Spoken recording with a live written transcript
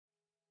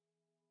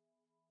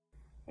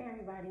Hey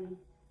everybody,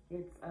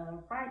 it's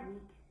Pride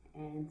Week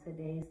and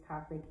today's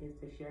topic is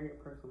to share your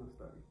personal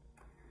story.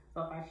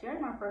 So if I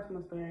shared my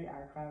personal story,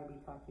 I'd probably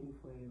be talking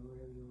for a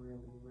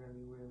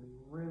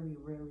really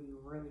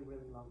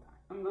long time.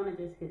 I'm gonna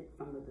just hit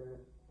some of the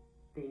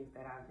things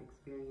that I've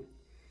experienced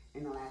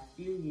in the last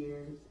few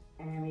years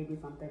and maybe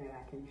something that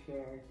I can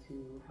share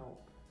to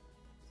help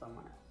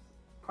someone else.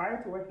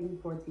 Prior to working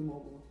for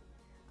T-Mobile,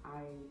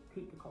 I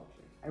peeped the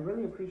culture. I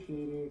really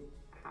appreciated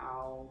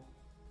how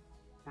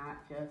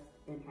not just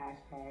in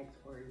hashtags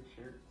or in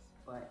shirts,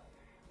 but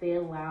they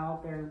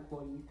allow their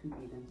employees to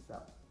be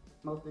themselves.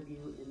 Most of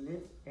you in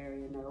this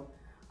area know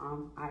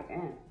I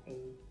am a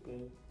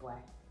gay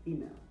Black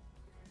female.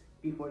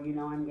 Before you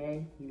know I'm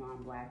gay, you know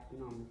I'm Black, you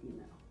know I'm a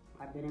female.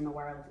 I've been in the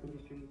wireless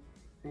industry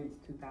since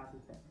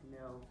 2007.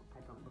 No, I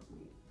don't look my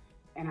age.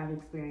 And I've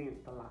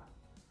experienced a lot.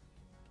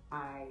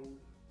 I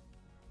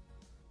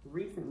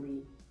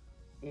recently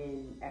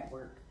at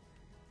work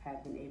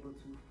have been able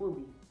to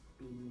fully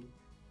be me,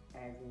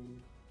 as in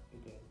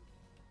a gay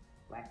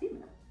Black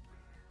female.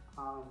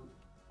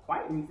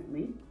 Quite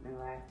recently, in the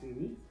last 3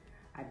 weeks,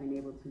 I've been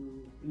able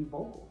to be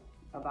vocal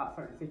about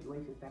certain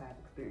situations that I've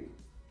experienced.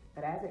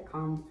 But as it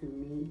comes to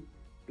me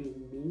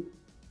being me,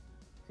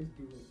 just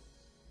do it.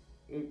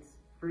 It's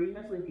free,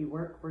 especially if you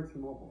work for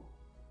T-Mobile.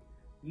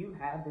 You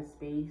have the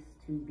space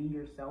to be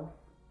yourself,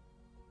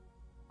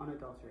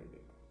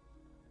 unadulterated.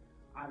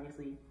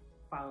 Obviously,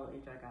 follow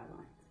HR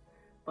guidelines.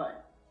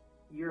 But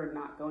you're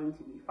not going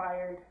to be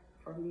fired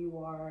for who you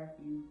are.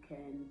 You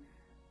can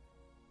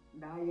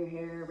dye your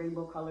hair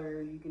rainbow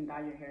colors, you can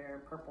dye your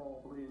hair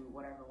purple, blue,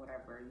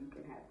 whatever. You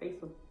can have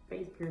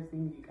face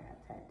piercings, you can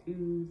have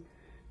tattoos.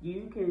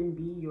 You can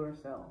be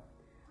yourself.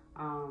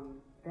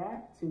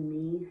 That to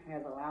me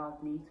has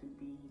allowed me to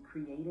be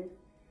creative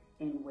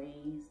in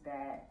ways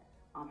that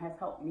has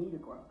helped me to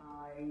grow.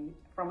 I,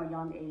 from a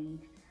young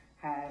age,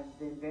 have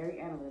been very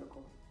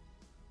analytical,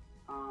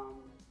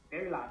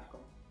 very logical,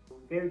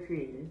 very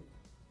creative,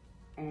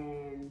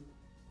 and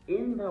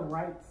in the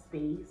right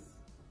space,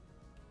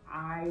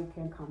 I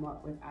can come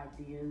up with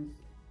ideas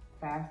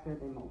faster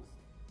than most.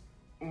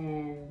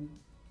 And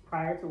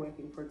prior to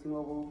working for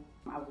T-Mobile,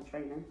 I was a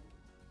trainer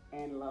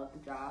and loved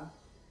the job.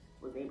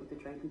 Was able to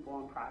train people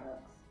on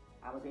products.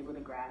 I was able to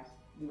grasp,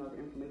 the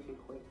information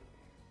quick,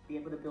 be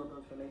able to build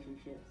those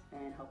relationships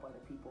and help other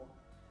people.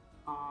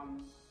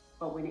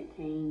 But when it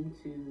came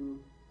to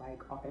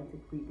like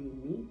authentically being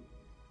me,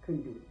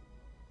 couldn't do it.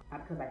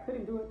 Not because I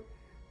couldn't do it,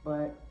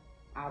 but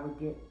I would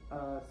get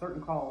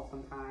certain calls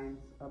sometimes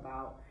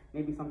about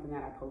maybe something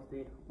that I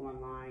posted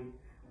online,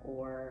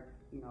 or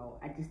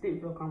I just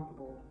didn't feel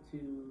comfortable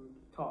to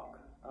talk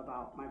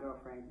about my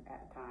girlfriend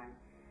at the time,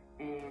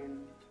 and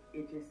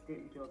it just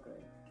didn't feel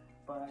good.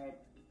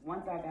 But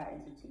once I got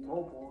into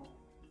T-Mobile,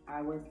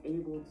 I was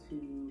able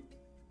to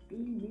be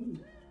me,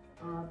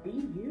 be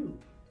you.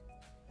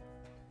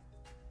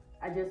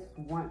 I just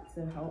want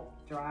to help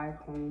drive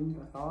home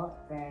the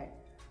thought that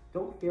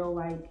don't feel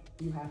like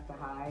you have to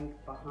hide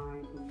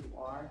behind who you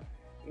are.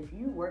 If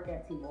you work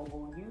at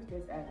T-Mobile, use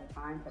this as a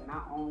time to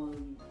not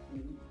only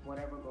meet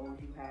whatever goals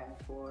you have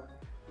for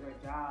your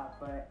job,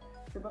 but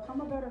to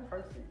become a better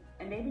person.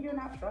 And maybe you're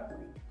not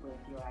struggling with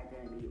your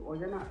identity, or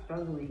you're not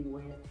struggling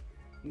with,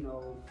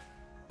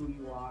 who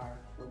you are,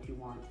 what you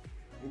want,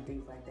 and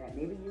things like that.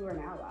 Maybe you are an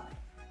ally.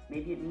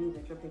 Maybe it means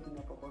that you're picking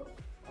up a book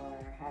or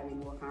having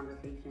more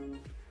conversations.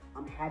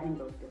 Having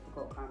those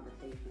difficult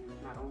conversations,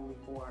 not only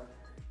for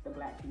the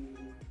Black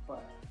community,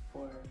 but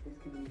for this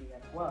community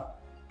as well.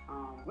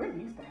 We're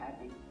used to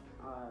having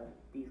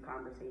these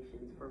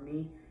conversations. For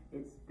me,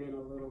 it's been a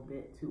little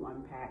bit to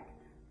unpack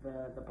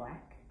the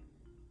Black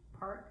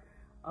part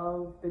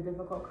of the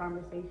difficult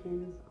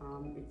conversations.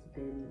 It's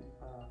been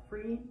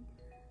freeing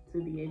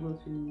to be able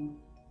to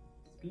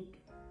speak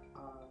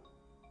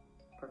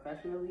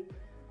professionally,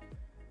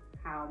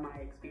 how my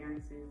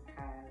experiences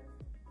have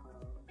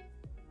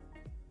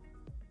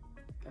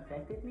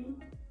affected me.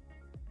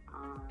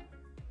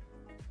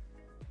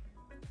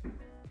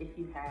 If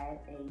you had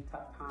a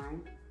tough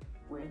time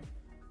with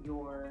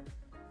your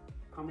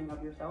coming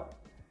of yourself,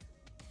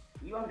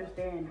 you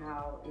understand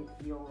how it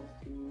feels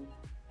to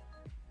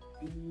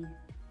be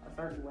a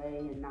certain way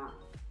and not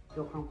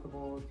feel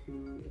comfortable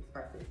to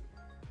express it.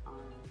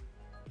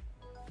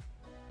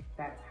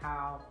 That's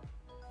how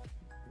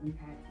we've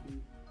had to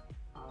be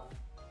all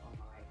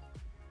my life.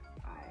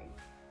 I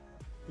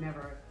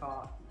never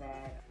thought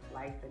that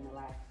life in the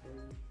last 3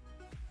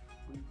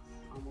 weeks,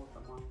 almost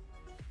a month,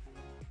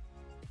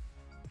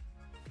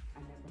 I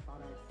never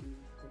thought I'd see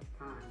this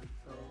time.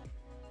 So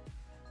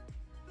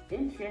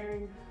in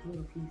sharing a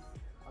little piece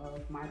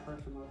of my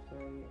personal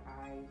story,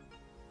 I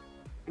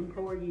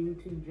implore you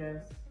to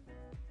just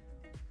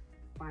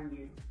find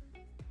you.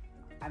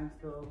 I'm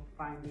still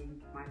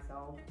finding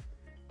myself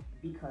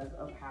because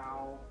of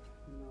how,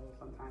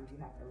 sometimes you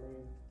have to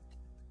live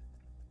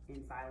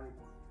in silence.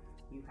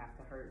 You have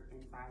to hurt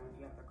in silence.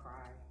 You have to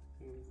cry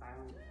in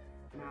silence.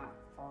 Not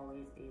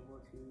always able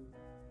to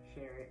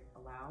share it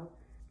aloud.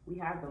 We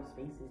have those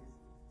spaces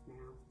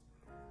now.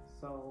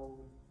 So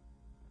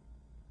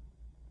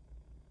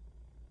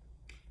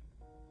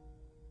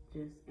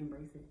just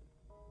embrace it.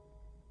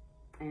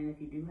 And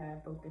if you do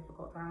have those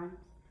difficult times,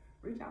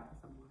 reach out to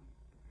someone.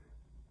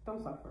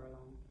 Don't suffer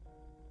alone.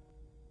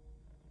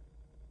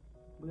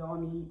 We all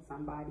need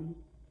somebody.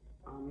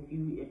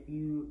 If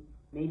you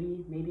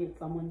maybe it's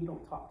someone you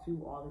don't talk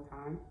to all the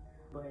time,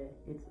 but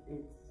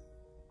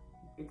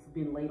it's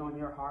been laid on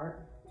your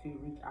heart to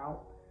reach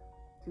out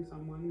to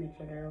someone, make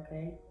sure they're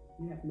okay.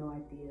 You have no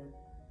idea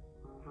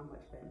how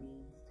much that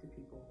means to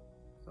people.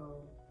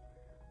 So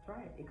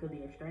try it. It could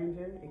be a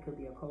stranger, it could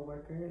be a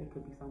coworker, it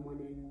could be someone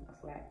in a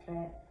Slack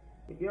chat.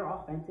 If you're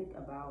authentic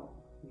about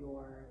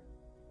your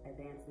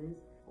advances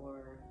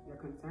or your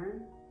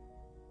concern,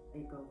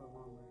 it goes a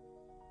long way.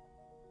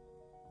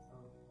 So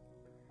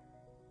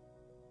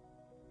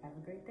have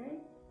a great day,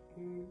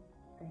 and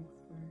thanks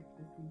for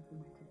listening to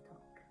my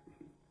TikTok.